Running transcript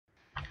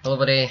Hello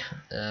buddy,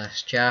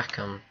 it's Jack.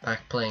 I'm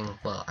back playing,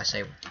 well, I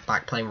say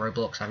back playing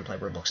Roblox. I haven't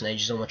played Roblox in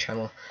ages on my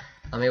channel.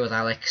 I'm here with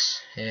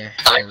Alex here.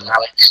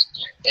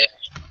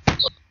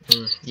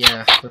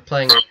 Yeah, we're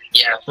playing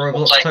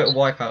Roblox Total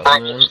Wipeout at the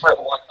moment.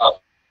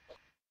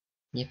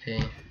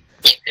 Yippee.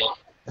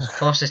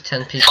 Fastest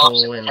 10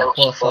 people in the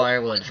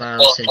qualifier will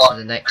advance into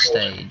the next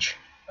stage.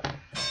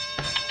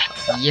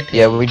 Yippee.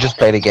 Yeah, we just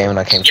played a game and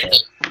I came to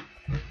it.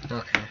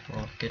 Okay,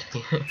 well, good.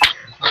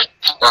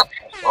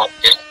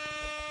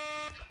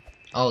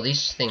 Oh,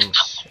 these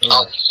things.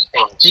 Oh.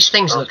 These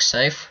things look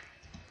safe.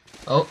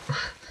 Oh,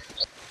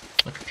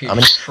 my computer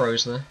just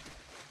froze there.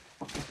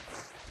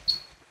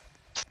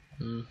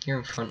 You're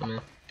in front of me.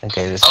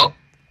 Okay, this.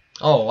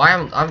 Oh, I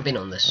haven't been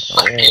on this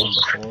one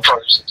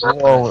before.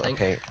 Whoa,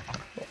 okay.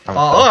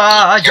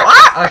 I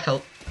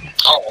fell.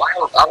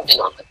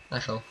 I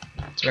fell.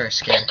 It's very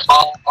scary.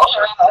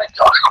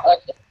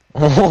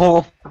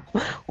 What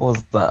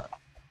was that?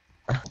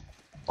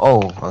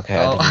 Oh, okay.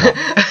 Oh.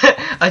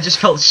 I just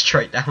fell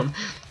straight down.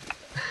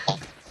 Are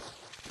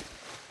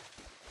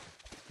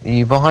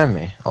you behind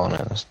me? Oh no,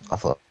 I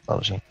thought that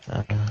was you.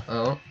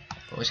 Oh, I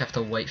always have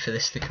to wait for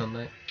this to come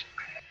back.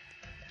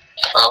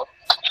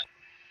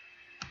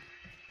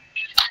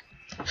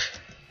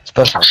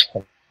 Special.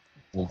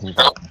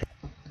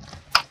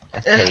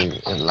 Okay,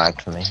 it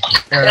lagged for me.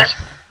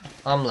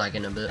 I'm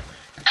lagging a bit.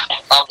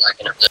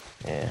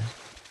 Yeah.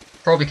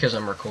 Probably because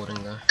I'm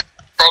recording though.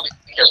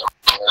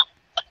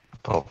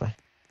 Probably.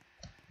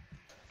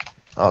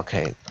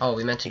 Okay. Oh,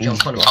 we meant to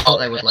jump on them. I thought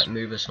they would like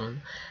move or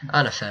something.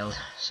 And I failed,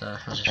 so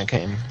I just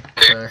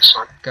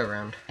go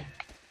around.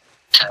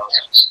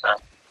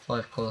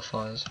 5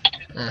 qualifiers.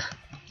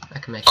 I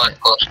can make it.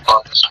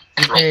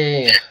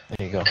 Hey.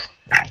 There you go.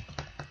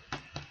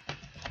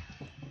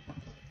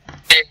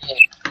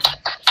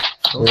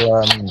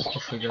 Oh,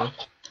 off we go.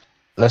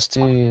 Let's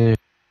do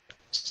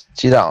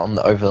that on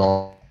the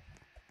over.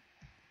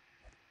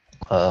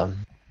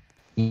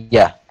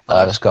 Yeah.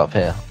 Let's go up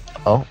here.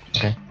 Oh,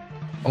 okay.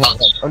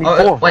 Only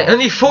four. Wait,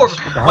 only 4. Wait,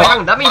 hang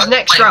on, that means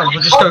next round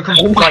we'll just go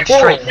like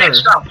straight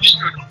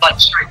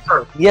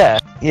through. Yeah.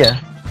 Yeah,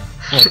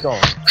 go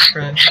on.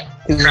 Right.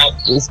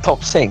 It's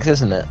top 6,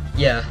 isn't it?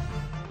 Yeah.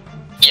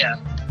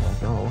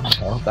 Oh,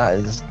 well, that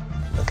is.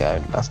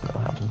 Okay, that's not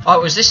happening.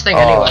 Oh, it was this thing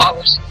anyway.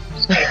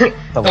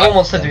 No one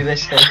wants to do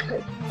this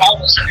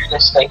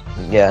thing.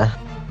 Yeah.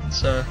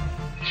 So,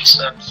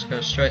 just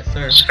go straight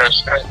through.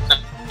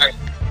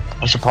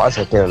 I'm surprised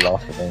I did it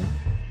last game.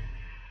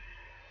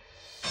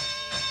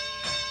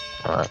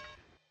 Alright.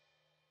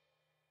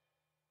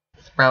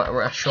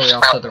 Surely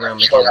after the round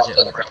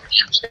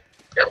begins it.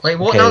 Wait,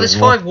 what? Okay, Now there's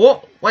 5.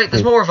 What? Wait,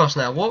 there's more of us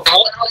now. What?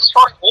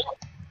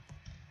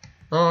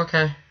 Oh,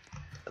 okay.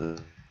 I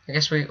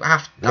guess we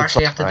have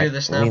to do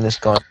this now. This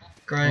guy.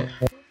 Great.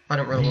 I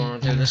don't really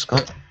want to do this,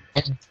 but...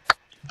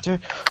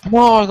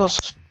 No, I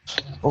got...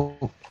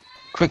 Oh,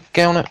 quick,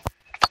 get on it.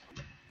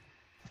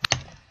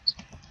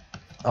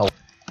 Oh.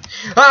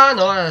 Ah,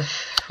 no, I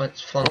went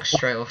flung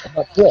straight off.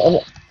 I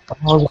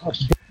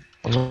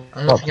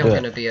don't think I'm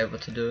going to be able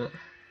to do it.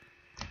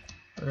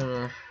 I don't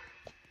know.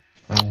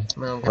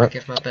 Well, I'm going to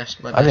give my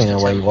best I don't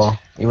know where you are.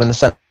 You're in the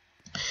center.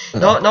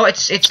 No,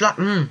 it's like,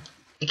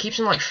 it keeps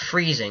on like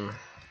freezing.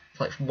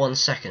 For like 1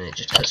 second, it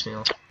just puts me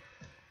off.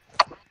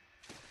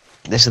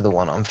 This is the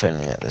one, I'm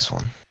feeling it, this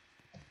one.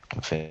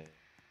 I'm feeling.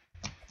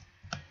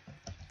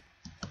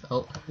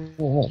 Oh.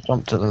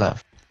 Jump to the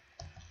left.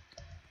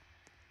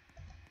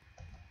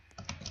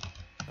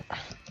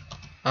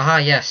 Aha,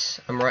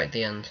 yes, I'm right at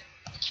the end.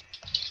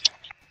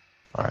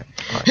 Alright.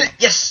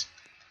 Yes!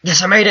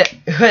 Yes, I made it!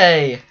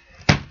 Hey!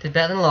 Did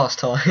better than last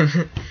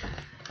time.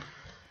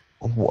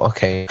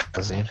 Okay,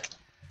 Can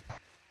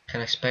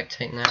I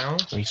spectate now?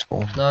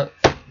 Respawn. No,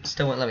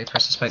 still won't let me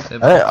press the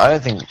spectate.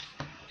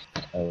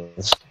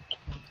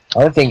 I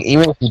don't think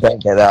even if we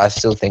don't get that, I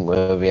still think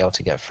we'll be able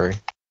to get through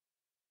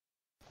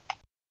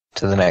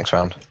to the next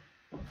round.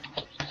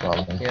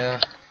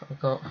 Yeah, I've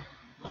got.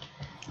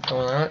 Come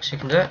on, Alex, you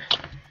can do it.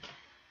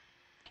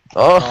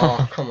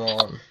 Oh, come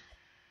on.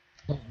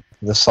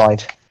 The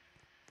side.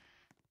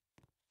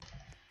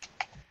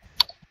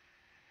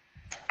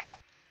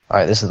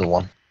 Alright, this is the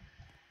one.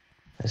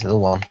 This is the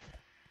one.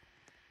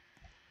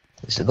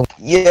 This is the one.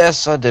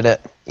 Yes, I did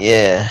it.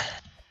 Yeah.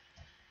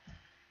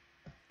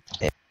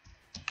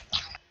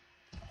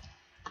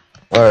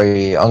 Where are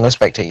you? I'm gonna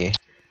spectate you.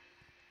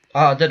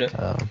 Oh, I did it.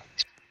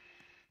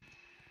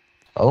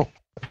 Oh,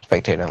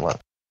 spectate don't work.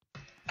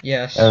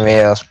 Yes. Everything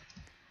else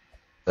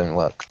doesn't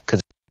work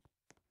because.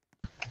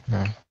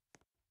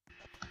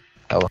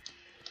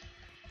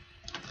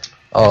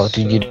 Oh,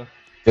 did you do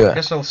it? I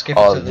guess I'll skip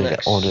it to the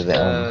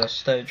next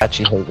stage.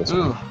 Actually, hate this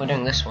Ooh, one. we're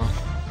doing this one.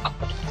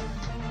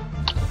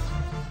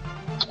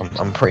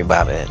 I'm pretty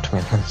bad at it, to be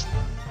honest.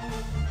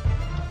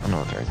 I'm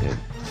not very good.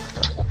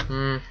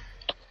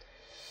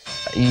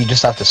 You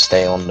just have to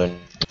stay on the.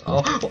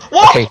 Oh,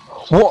 what? Okay.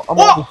 What? I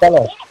already fell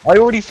off. I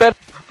already fell.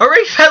 I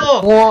already fell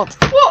off. What?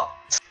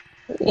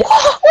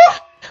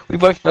 What? We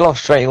both fell off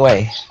straight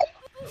away.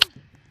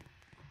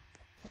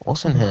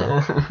 What's in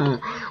here?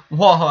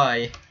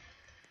 Why?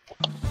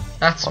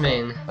 That's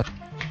mean.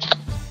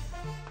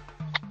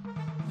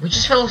 We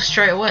just fell off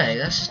straight away.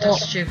 That's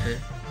stupid.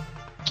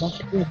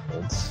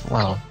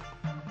 Wow.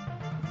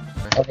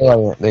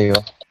 Oh, there you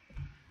are.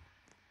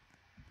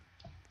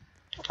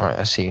 Alright,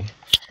 I see you.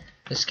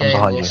 This game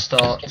will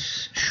start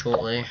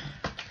shortly.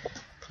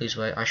 Please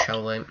wait, I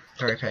shall wait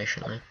very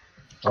patiently.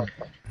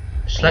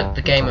 Select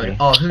the game mode.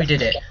 Oh, who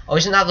did it? Oh,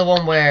 isn't that the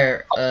one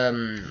where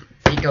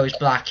it goes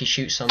black, you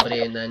shoot somebody,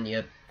 and then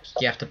you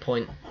have to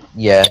point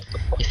your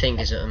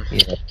fingers at them?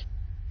 Yeah.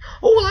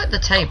 Oh, I like the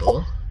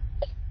table.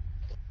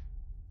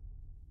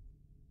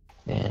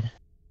 Yeah.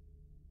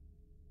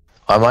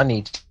 I might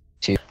need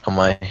to have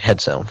my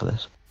headset on for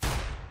this.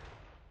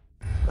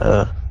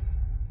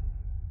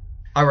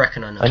 I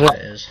reckon I know who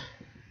it is.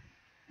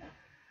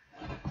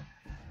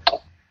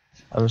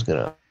 I was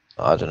gonna.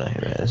 I don't know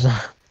who it is.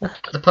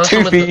 The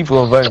person Two people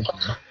are voting.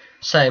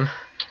 Same.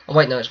 Oh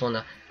wait, no, it's one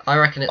now. I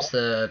reckon it's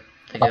the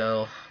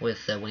girl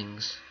with the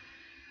wings.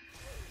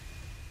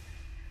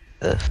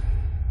 The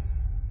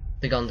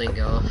gun didn't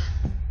go off.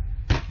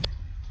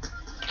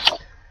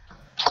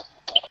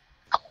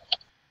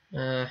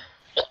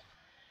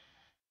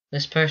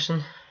 This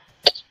person.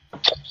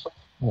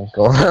 Oh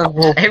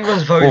god.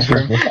 Everyone's voting for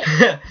him.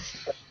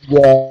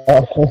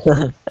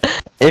 Yeah.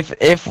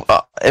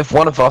 If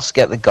one of us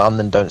get the gun,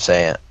 then don't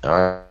say it.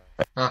 Alright.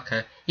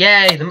 Okay.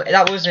 Yay!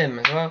 That was him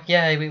as well.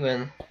 Yay! We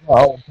win.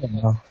 Oh.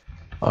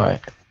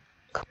 Alright.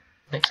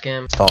 Next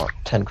game. Start.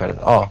 10 credits.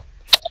 Oh.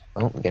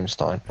 The game's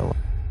starting. Oh.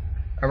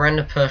 A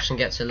random person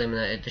gets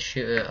eliminated. The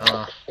shooter.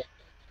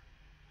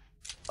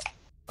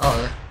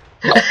 Oh.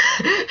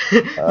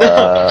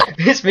 No,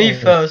 it's me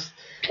first.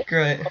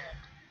 Great.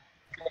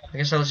 I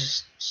guess I'll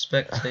just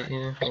spectate,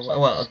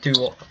 well, I'll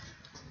do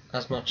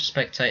as much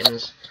spectating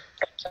as,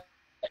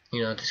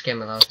 this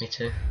game allows me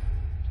to.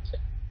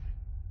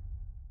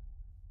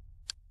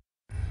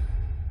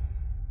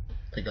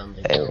 The gun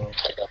didn't go.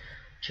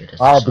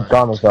 I had the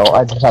gun as well.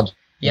 I just had.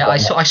 Yeah, I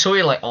saw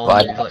you like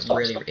on move, like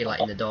really like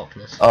in the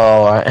darkness.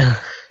 Oh,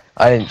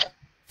 I didn't.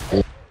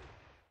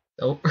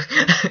 Oh.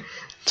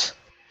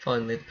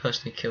 Finally, the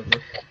person who killed me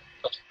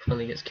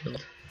finally gets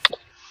killed.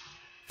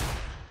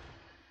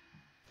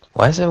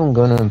 Why is everyone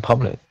going in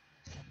public?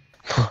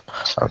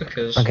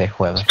 Because. Okay,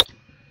 whatever.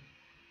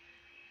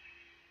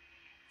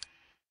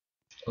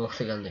 Oh,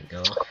 the gun didn't go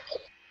off.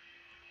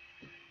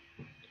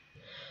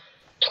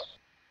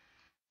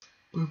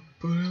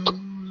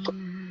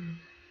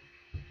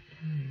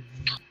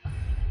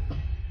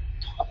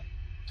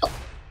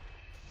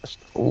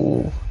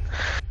 Ooh.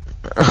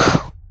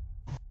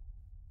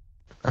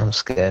 I'm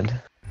scared.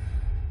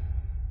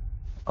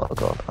 Oh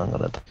god, I'm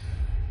gonna.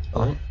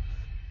 Oh.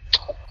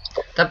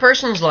 That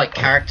person's like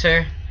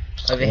character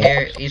over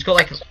here. He's got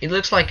like it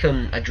looks like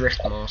a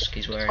drift mask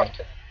he's wearing.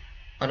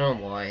 I don't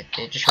know why.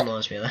 It just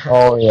reminds me of that.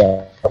 Oh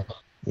yeah.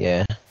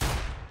 Yeah.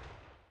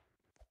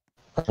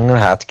 I'm gonna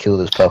have to kill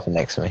this person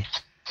next to me.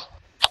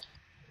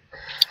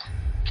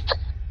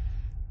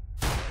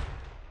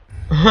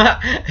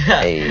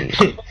 Hey.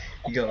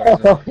 You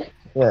got it.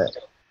 Yeah.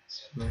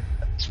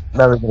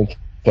 Never gonna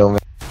kill me.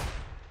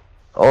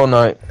 Oh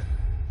no.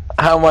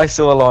 How am I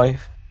still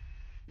alive?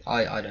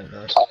 I don't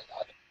know.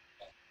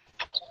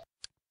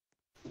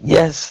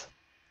 Yes.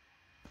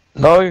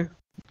 No.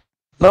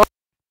 No.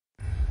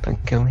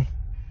 Don't kill me.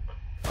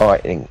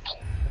 Alright, oh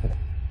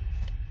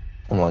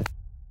my.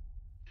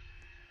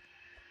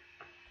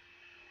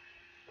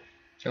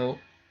 Oh.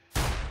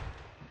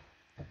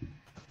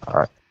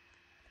 Alright.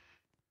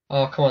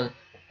 Oh, come on.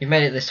 You've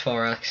made it this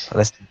far, Alex.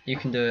 You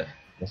can do it.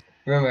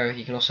 Remember,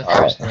 you can also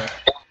throw there.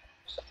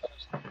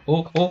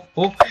 Oh.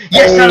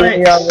 Yes,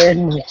 Alex! I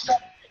win.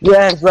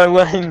 Yes, I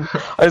win.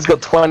 I just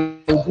got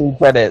 22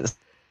 credits.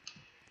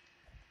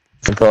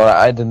 God,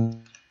 I didn't.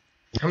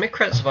 How many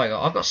credits have I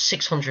got? I've got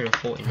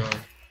 649.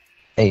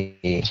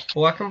 Hey.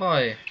 Well, I can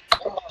buy,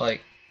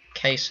 like,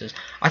 cases.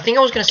 I think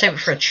I was going to save it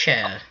for a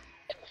chair.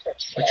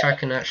 Which I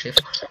can actually...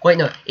 Wait,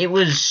 no. It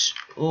was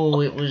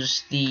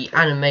the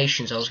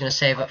animations. I was going to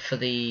save up for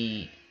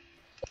the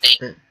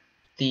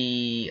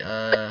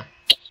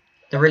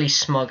really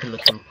smug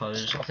looking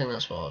pose. I think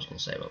that's what I was going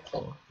to save up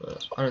for.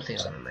 But I don't think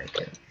I'm going to make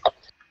it.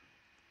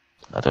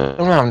 I don't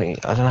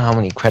know how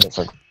many credits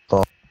I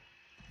got.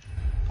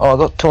 Oh, I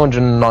got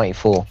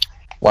 294.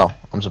 Wow,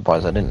 I'm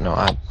surprised. I didn't know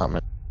I had that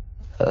many.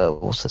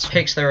 What's this?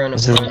 Picks their own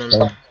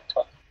opponent.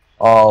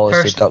 Oh,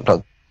 it's the Duck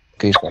Duck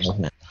Goose one,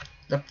 isn't it?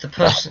 The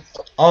person.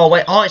 Oh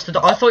wait. Oh, it's the.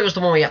 I thought it was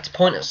the one where you had to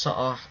point at.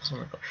 Oh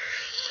my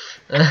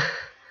god.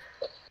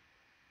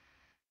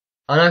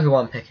 I know who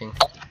I'm picking.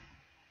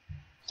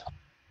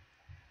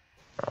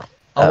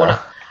 I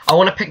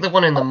wanna pick the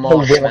one in the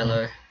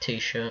marshmallow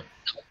t-shirt.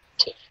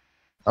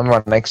 I'm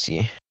right next to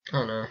you.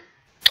 Oh no.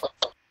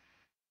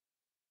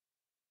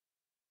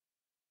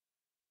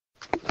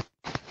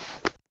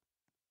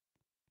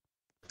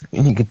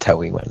 You could tell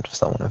we went for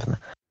someone over there.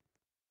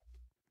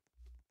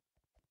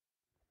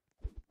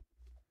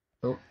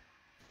 Oh.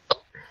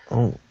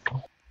 Oh.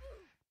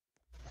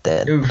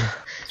 Dead. Ooh.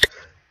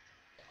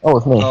 Oh,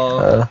 it's me.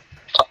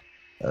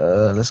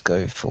 Let's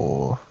go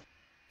for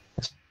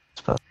this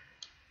person.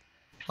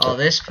 Oh,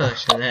 this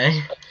person,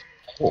 eh?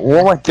 What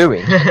am I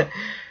doing?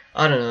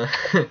 I don't know.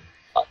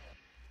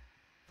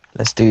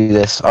 Let's do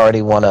this. I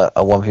already won a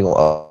 1v1.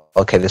 Oh,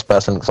 okay, this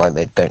person looks like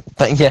they don't.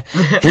 Yeah,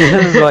 he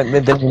looks like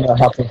they didn't know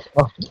how to.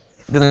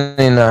 Doesn't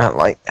even know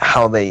like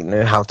how they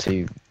know how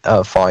to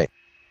fight.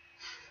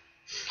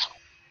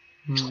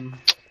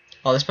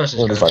 Oh, this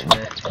person's going Like,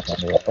 there.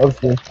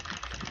 okay.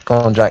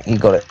 Come on, Jack, you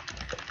got it.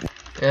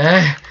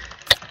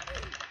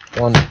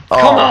 One.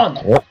 Come on!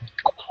 Yep.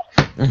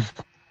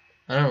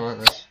 I don't like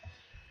this.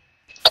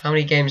 How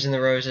many games in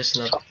a row is this?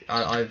 And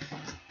I've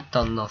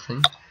done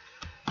nothing.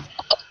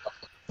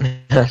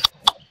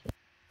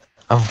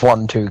 I've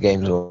won 2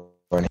 games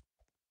already.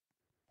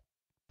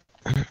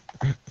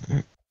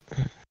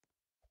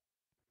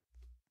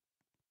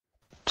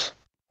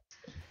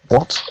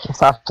 What? What's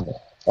happening?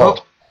 Oh.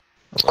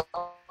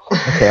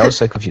 Okay, I was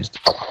so confused.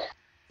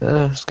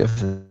 Let's go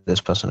for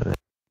this person over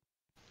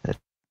here.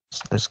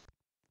 Let's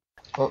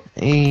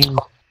hey,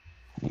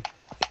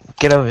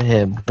 get over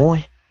here,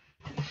 boy.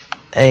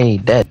 Hey,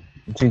 dead.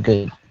 Too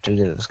good at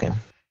this game.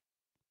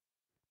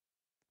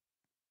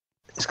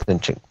 It's gonna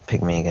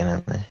pick me again,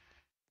 isn't it?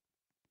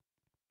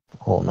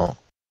 Or not?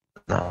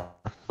 No,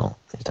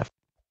 it's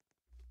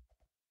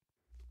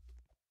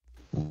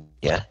definitely.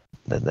 Yeah,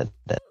 they're dead.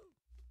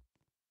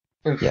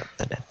 Yep,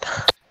 they're dead.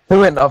 Who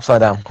went upside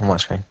down on my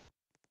screen?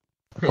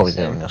 Probably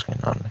did on your screen.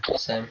 I don't know.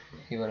 Sam,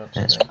 he went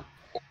upside down.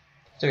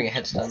 Doing a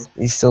headstand.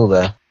 He's still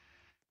there.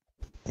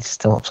 He's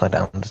still upside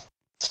down,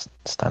 just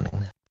standing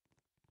there.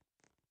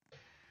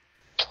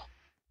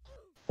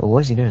 Well, what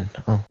is he doing?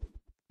 Oh,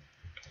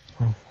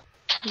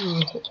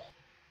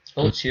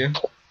 it's you.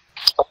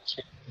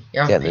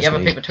 You have a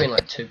pick between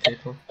like 2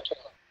 people.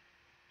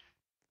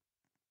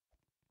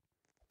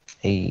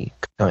 Hey,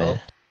 come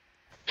here.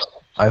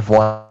 I've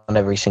won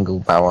every single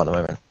battle at the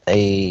moment.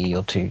 Hey,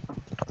 you're too.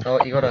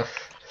 Oh, you gotta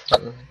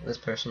this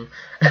person.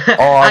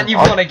 Oh, and you've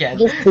won again.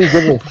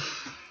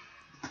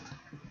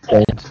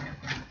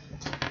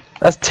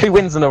 That's 2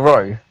 wins in a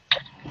row.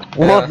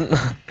 What?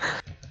 Yeah.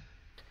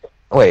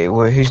 Wait,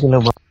 who's gonna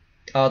win?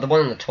 The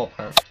one in the top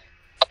half.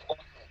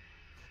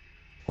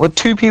 Well,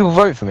 2 people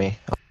vote for me.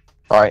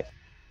 Alright.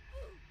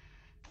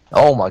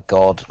 Oh my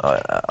god,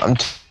 I'm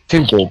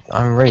too good.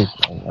 I'm really.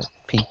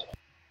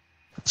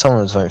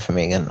 Someone's voting for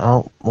me again.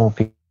 Oh, more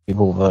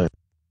people vote.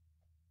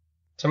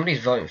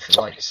 Somebody's voting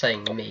for, like,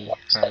 saying me,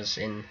 as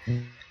in.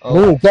 Oh,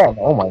 me again?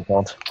 Oh my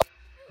god.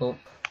 Oh,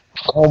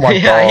 my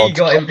god. Yeah, he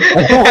got him.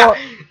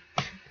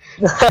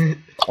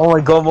 Oh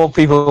my god, more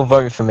people will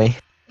vote for me.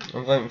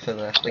 I'm voting for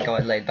the guy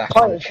laid back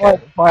on the chair.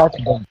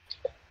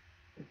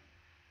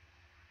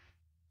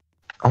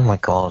 Oh my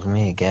god,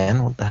 me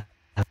again? What the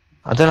hell?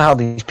 I don't know how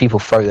these people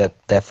throw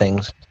their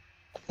things.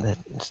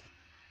 It's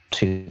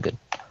too good.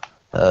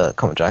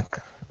 Come on,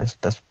 Jack. Let's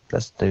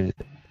do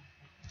it.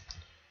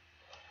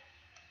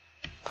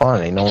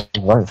 Finally, no one's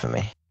voting for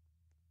me.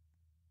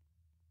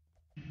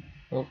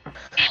 Oh.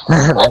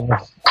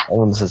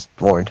 Everyone's just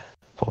worried.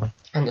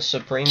 And the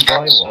Supreme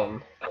guy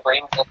won.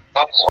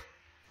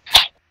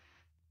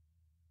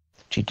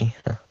 GG.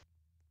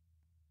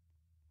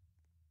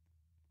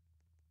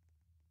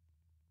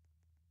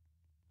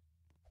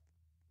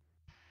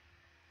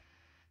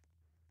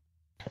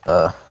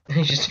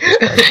 He's just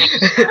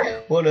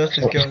what on earth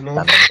is going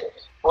on?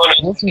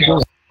 What's he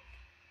doing?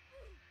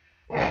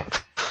 Oh,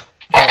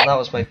 that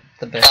was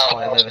the best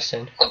fight I've ever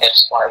seen.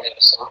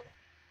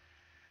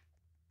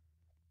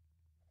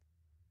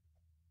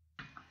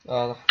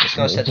 Oh, this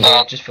guy said to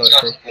me, just vote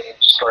for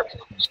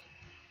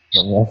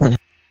him.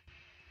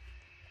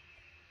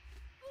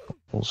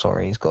 Oh,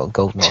 sorry, he's got a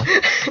gold knife.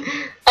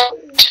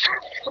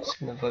 Just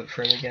gonna vote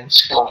for him again.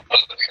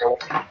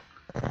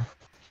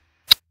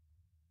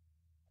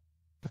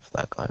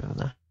 That guy over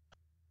there.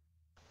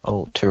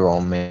 Oh, 2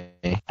 on me.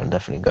 I'm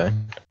definitely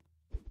going.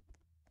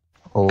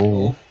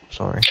 Oh,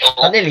 sorry.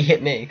 That nearly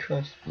hit me,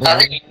 Christ.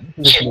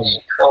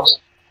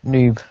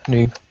 Noob.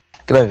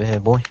 Get over here,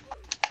 boy.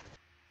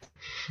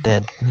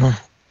 Dead.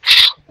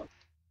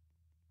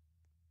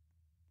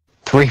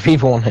 3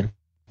 people on him.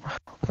 Oh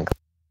my god.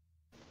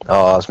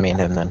 Oh, that's me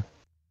and him then.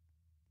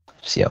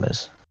 See how it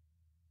is.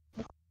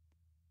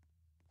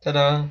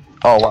 Ta-da.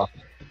 Oh, wow.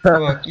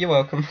 You're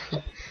welcome.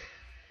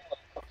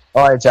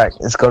 Alright, Jack,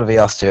 it's got to be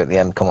us 2 at the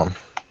end, come on.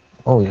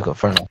 Oh, you've got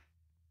thrown.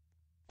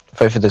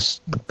 Vote for the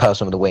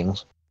person with the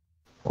wings.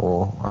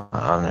 Or,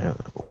 I don't know,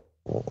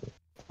 or,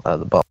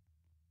 the bot.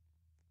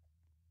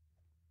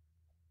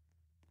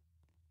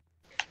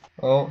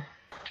 Oh.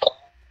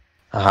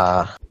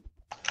 I've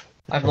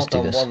not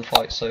done one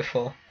fight so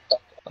far.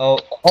 Oh.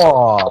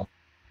 Oh.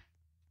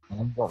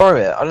 Throw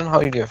it, I don't know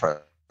how you do it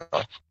for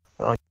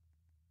it.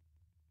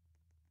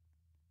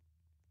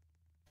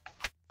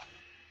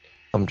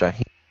 Come, Jack.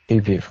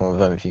 2 people from a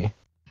vote with you.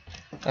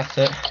 That's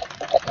it.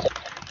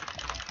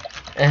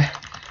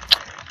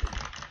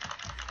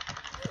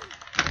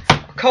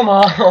 Come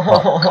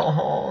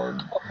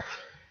on!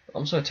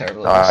 I'm so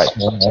terrible at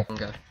this. Alright.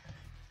 Go.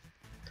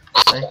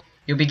 Okay.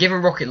 You'll be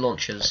given rocket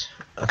launchers.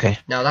 Okay.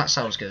 Now that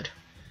sounds good.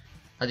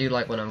 I do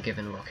like when I'm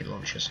given rocket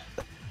launchers.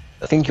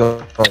 I think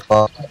you're.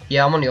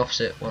 Yeah, I'm on the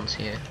opposite one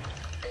to you.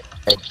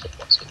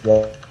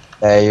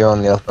 Yeah, you're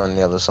on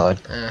the other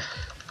side.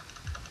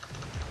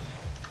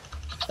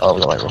 Oh,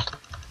 we got like rocket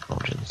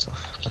launchers and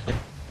stuff. Okay.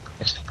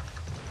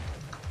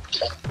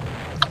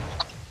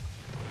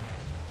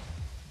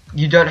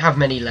 You don't have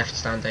many left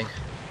standing.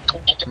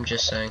 I'm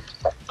just saying.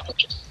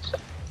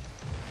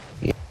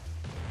 Yeah,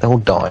 they're all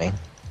dying.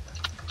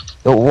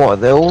 They're what?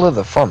 They're all at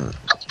the front.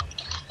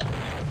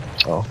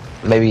 Oh,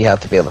 maybe you have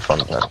to be at the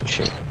front to actually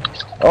shoot.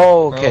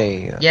 Oh,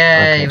 okay. Oh.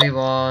 Yay, okay. we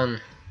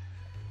won.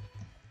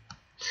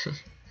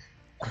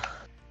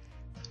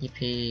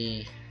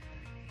 Yippee.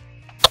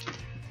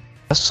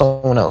 That's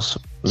someone else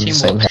with the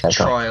same haircut.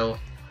 Trial.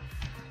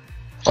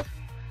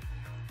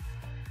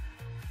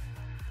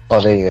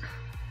 Oh, there you go.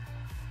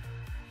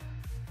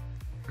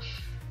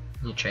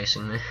 You're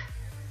chasing me.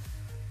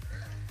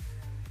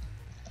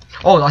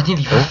 Oh, I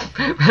nearly fell off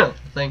the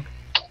thing.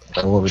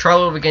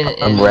 Trial will begin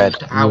in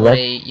red. how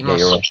many? You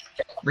must red.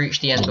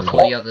 reach the end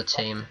before the other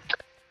team.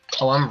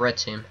 Oh, I'm red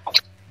team.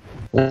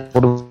 What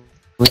do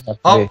we have to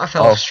Oh, do? I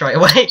fell off straight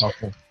away.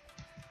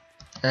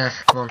 Okay.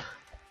 Come on.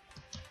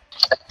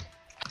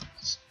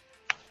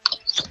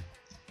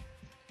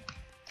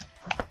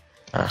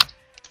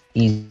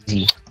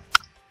 Easy.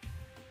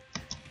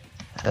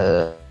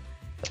 Okay.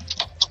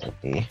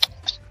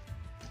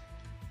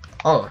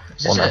 Oh,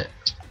 is this it?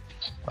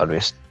 I'll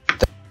just.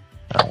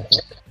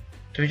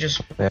 Do we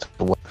just? We have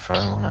to wait for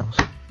everyone else.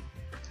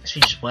 Should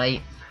we just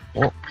wait?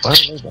 What? Where are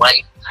they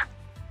going?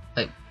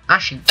 Like,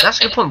 actually, that's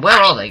a good point. Where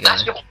are they going?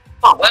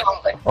 Oh,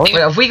 Wait,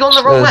 have we gone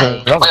the wrong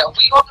way?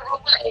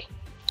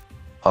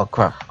 Oh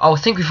crap! Oh, I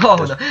think we've gone.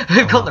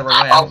 We've gone the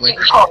wrong way, haven't we?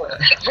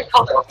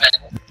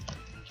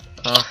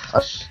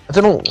 I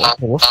don't know.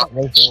 What's that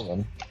way for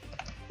then?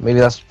 Maybe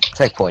that's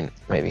checkpoint.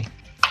 Maybe.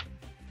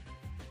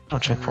 Oh,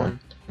 checkpoint.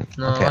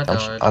 No, okay, I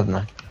don't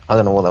know. I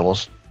don't know what that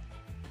was.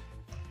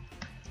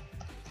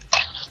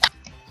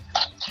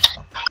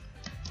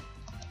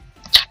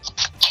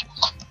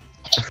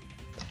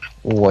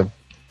 Oh, I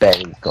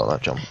barely got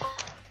that jump.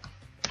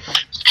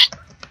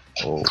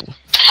 Oh.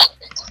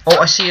 Oh,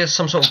 I see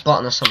some sort of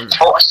button or something.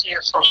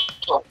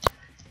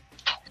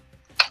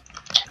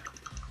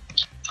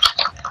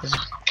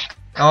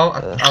 Oh,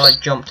 I like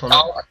jumped on it.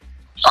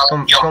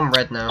 It's gone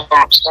red now.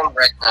 What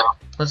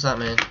does that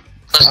mean?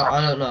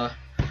 I don't know.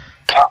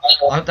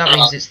 That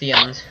means it's the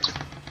end.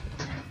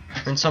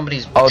 When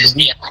somebody's... Oh, did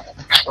we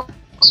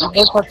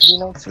both have to be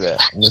next to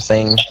it? In the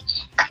same...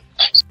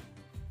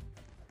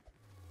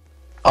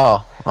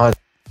 Oh,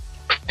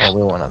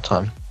 we won't have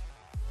time.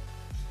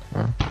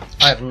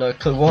 I have no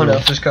clue what on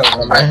earth is going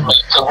on there.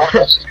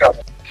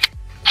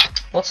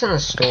 What's in the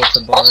store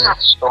to buy?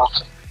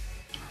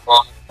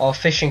 Oh,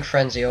 Fishing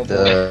Frenzy, oh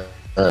boy.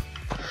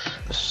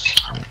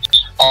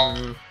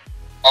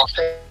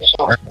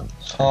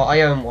 Oh,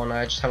 I own one,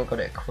 I just haven't got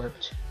it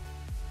equipped.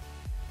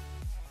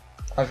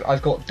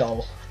 I've got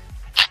Dull.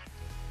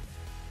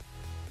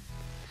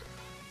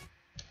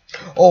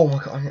 Oh my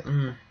god.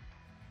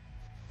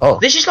 Oh.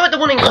 This is like the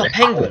one in Club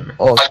Penguin.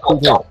 Oh, it's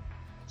cool.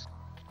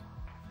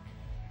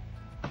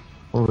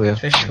 Oh, yeah.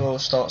 Fish will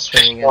start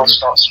swimming in.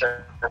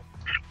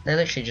 They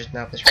literally just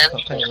nabbed this from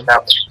Club Penguin.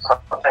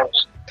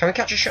 Can we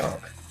catch a shark?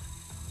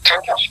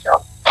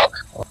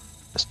 Oh,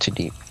 that's too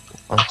deep.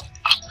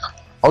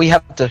 Oh, you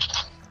have to.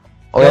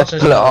 Oh, you have to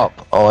pull it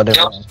up. Oh, I don't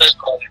know.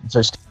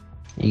 So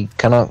you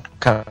cannot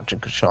catch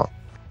a shark.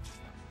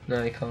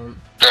 No, you can't.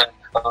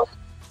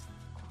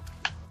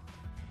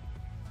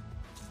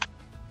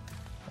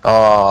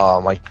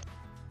 Oh,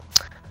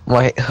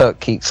 my hook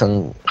keeps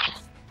on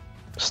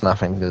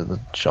snapping to the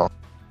shark.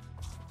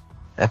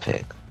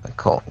 Epic. I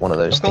caught one of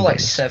those. I've got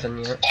like 7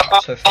 yet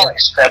so far.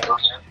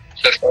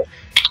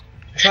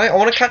 I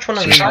want to catch one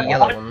of the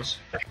yellow ones.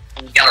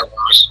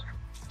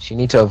 So you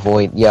need to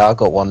avoid. Yeah, I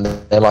got one.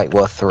 They're like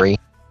worth 3.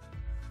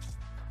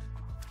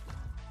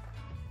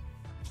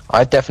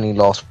 I definitely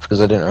lost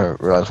because I didn't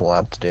realize what I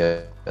had to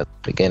do at the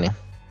beginning.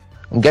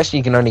 I'm guessing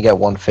you can only get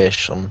 1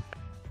 fish on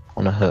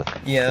a hook.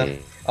 Yeah.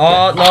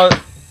 Oh no.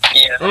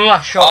 Yeah.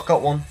 Shark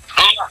got one.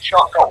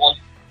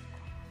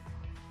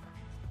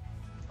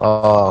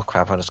 Oh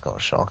crap! I just got a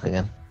shark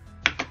again.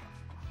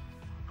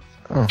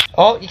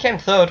 Oh, you came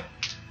 3rd.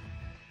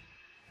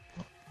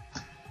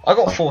 I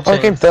got 14. Oh, I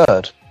came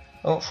 3rd.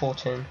 I got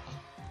 14.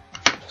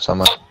 So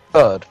I'm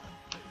 3rd.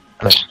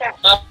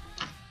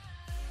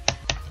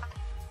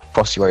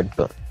 Crossy Road,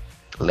 but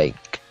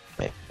Lake,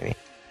 maybe.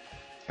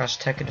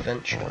 Aztec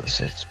Adventure. What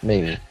is it?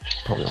 Maybe.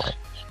 Probably not.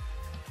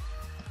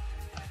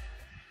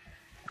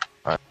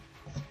 Right.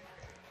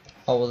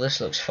 Oh well,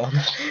 this looks fun.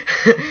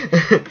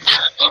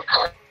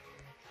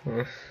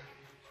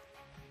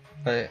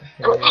 Right,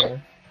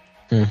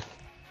 There's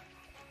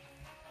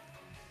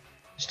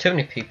too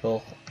many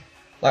people.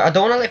 Like, I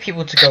don't want to let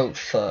people to go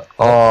foot.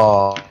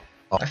 Oh.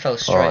 I fell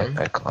straight in.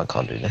 I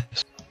can't do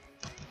this.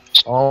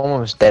 Oh, I'm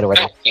almost dead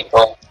already.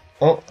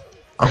 Oh.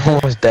 I'm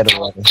almost dead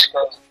already.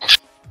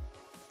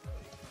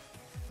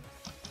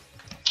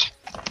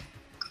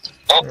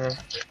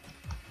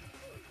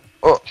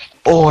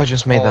 Oh, I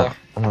just made that.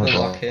 Oh my we're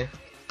god. lucky.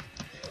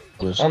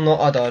 I'm not,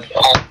 I died.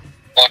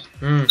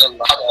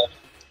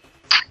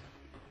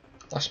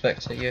 I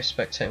spectate, you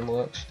spectating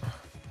works.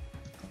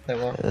 There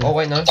we are. Oh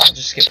wait, no, I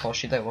just skipped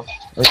past you, there we are.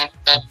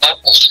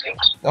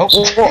 Oh!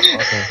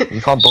 Okay,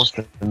 you can't dodge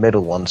the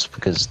middle ones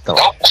because they're...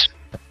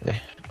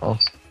 Oh.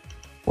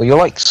 Well, you're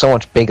like so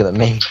much bigger than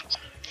me.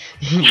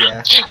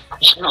 Yeah.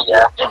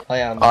 I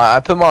am. I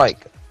put my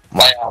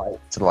height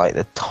to like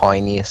the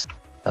tiniest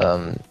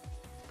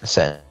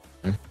setting.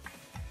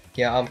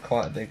 Yeah, I'm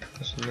quite a big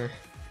person there.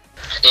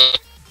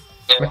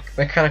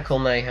 Mechanical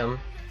mayhem.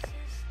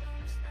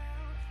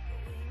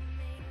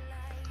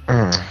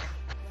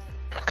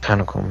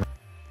 Mechanical.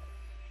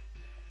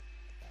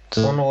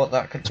 I wonder what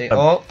that could be.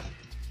 Oh!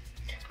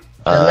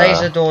 The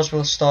laser doors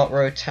will start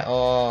rotate.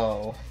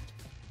 Oh.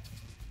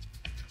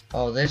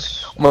 Oh,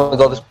 this. Oh my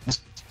god,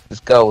 this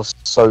girl was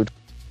so.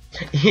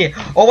 Yeah.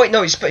 Oh wait,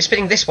 no, it's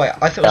spinning this way.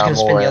 I thought it was going to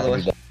spin the other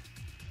way.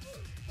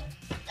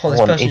 Oh,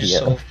 this person just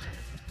sort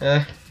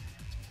of.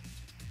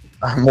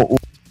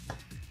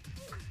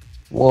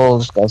 Whoa,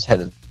 this guy's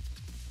headed.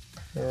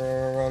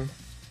 Run.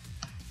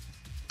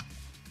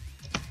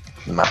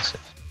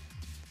 Massive.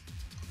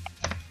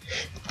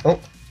 Oh.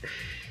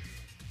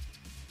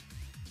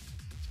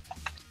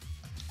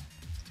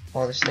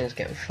 Oh, this thing's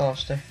getting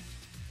faster.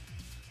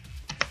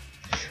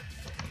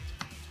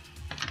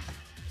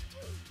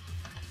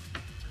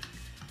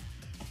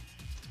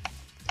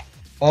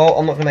 Oh,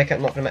 I'm not gonna make it,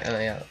 I'm not gonna make it. Oh,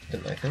 yeah,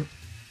 didn't make it.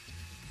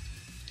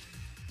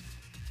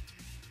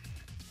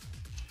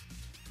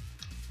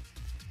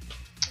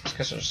 I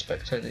guess I'll just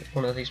spectate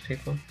one of these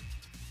people.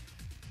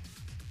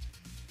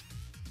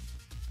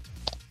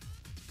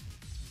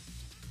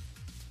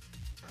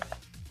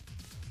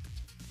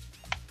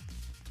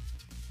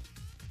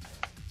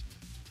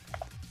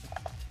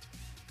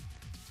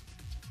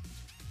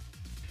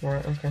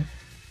 Right, okay.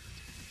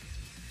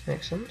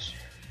 Makes sense.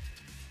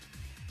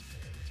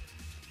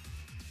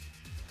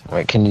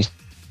 Wait, can you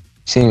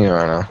see me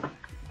right now?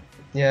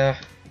 Yeah.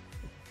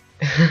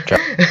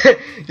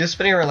 You're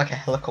spinning around like a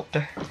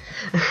helicopter.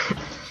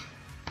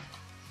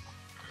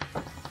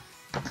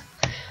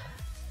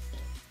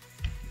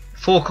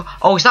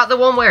 Oh, is that the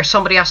one where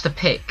somebody has to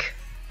pick?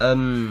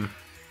 Yeah.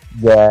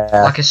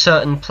 Like a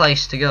certain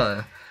place to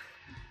go?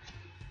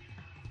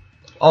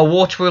 Oh,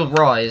 water will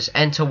rise.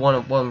 Enter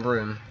one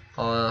room.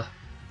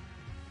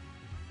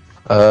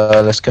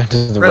 Let's go to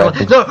the red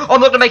one. No, I'm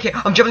not gonna make it.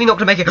 I'm generally not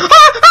gonna make it.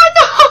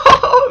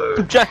 Ah,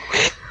 no! Jack.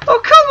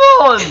 Oh, come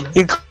on!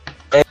 You're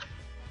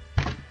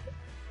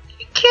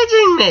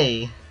kidding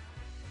me?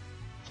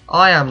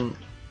 I am.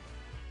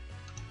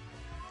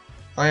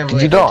 Did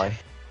livid. you die?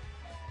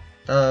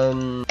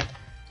 Oh,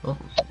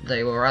 there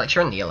you are, Alex.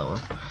 You're in the yellow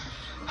one.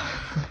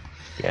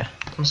 Yeah.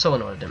 I'm so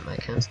annoyed I didn't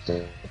make it.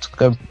 Let's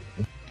go.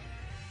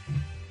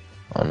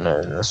 Oh no,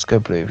 let's go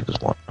blue because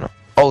why not?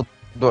 Oh,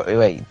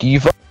 wait, do you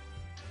vote?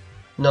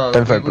 No,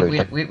 don't vote blue.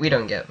 We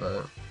don't get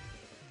vote.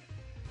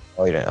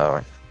 Oh, you don't?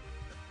 Alright.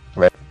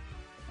 Red.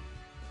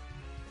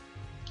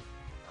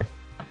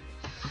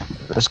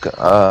 Let's go.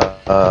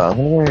 I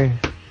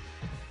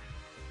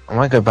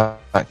might go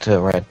back to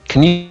red.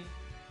 Can you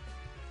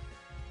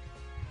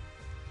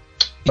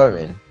vote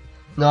in?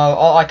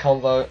 No, I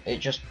can't vote.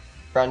 It's just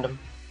random.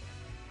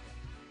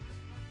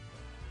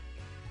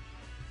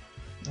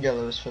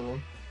 Yellow is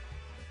filling.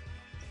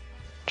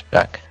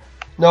 Jack.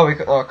 No, I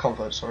can't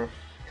vote. Sorry,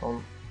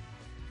 can't.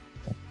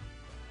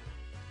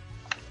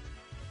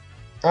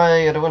 Oh,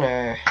 you're the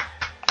winner.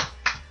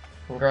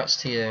 Congrats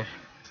to you.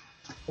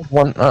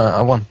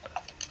 I won.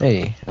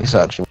 Hey, it's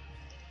actually.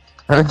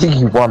 I don't think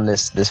you won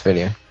this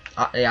video.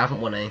 Yeah, I haven't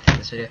won anything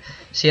this video.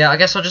 So yeah, I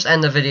guess I'll just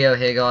end the video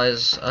here,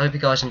 guys. I hope you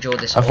guys enjoyed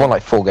this. I've won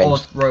like 4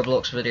 games.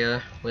 Roblox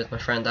video with my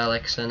friend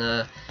Alex,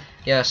 and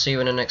yeah, see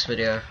you in the next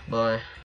video. Bye.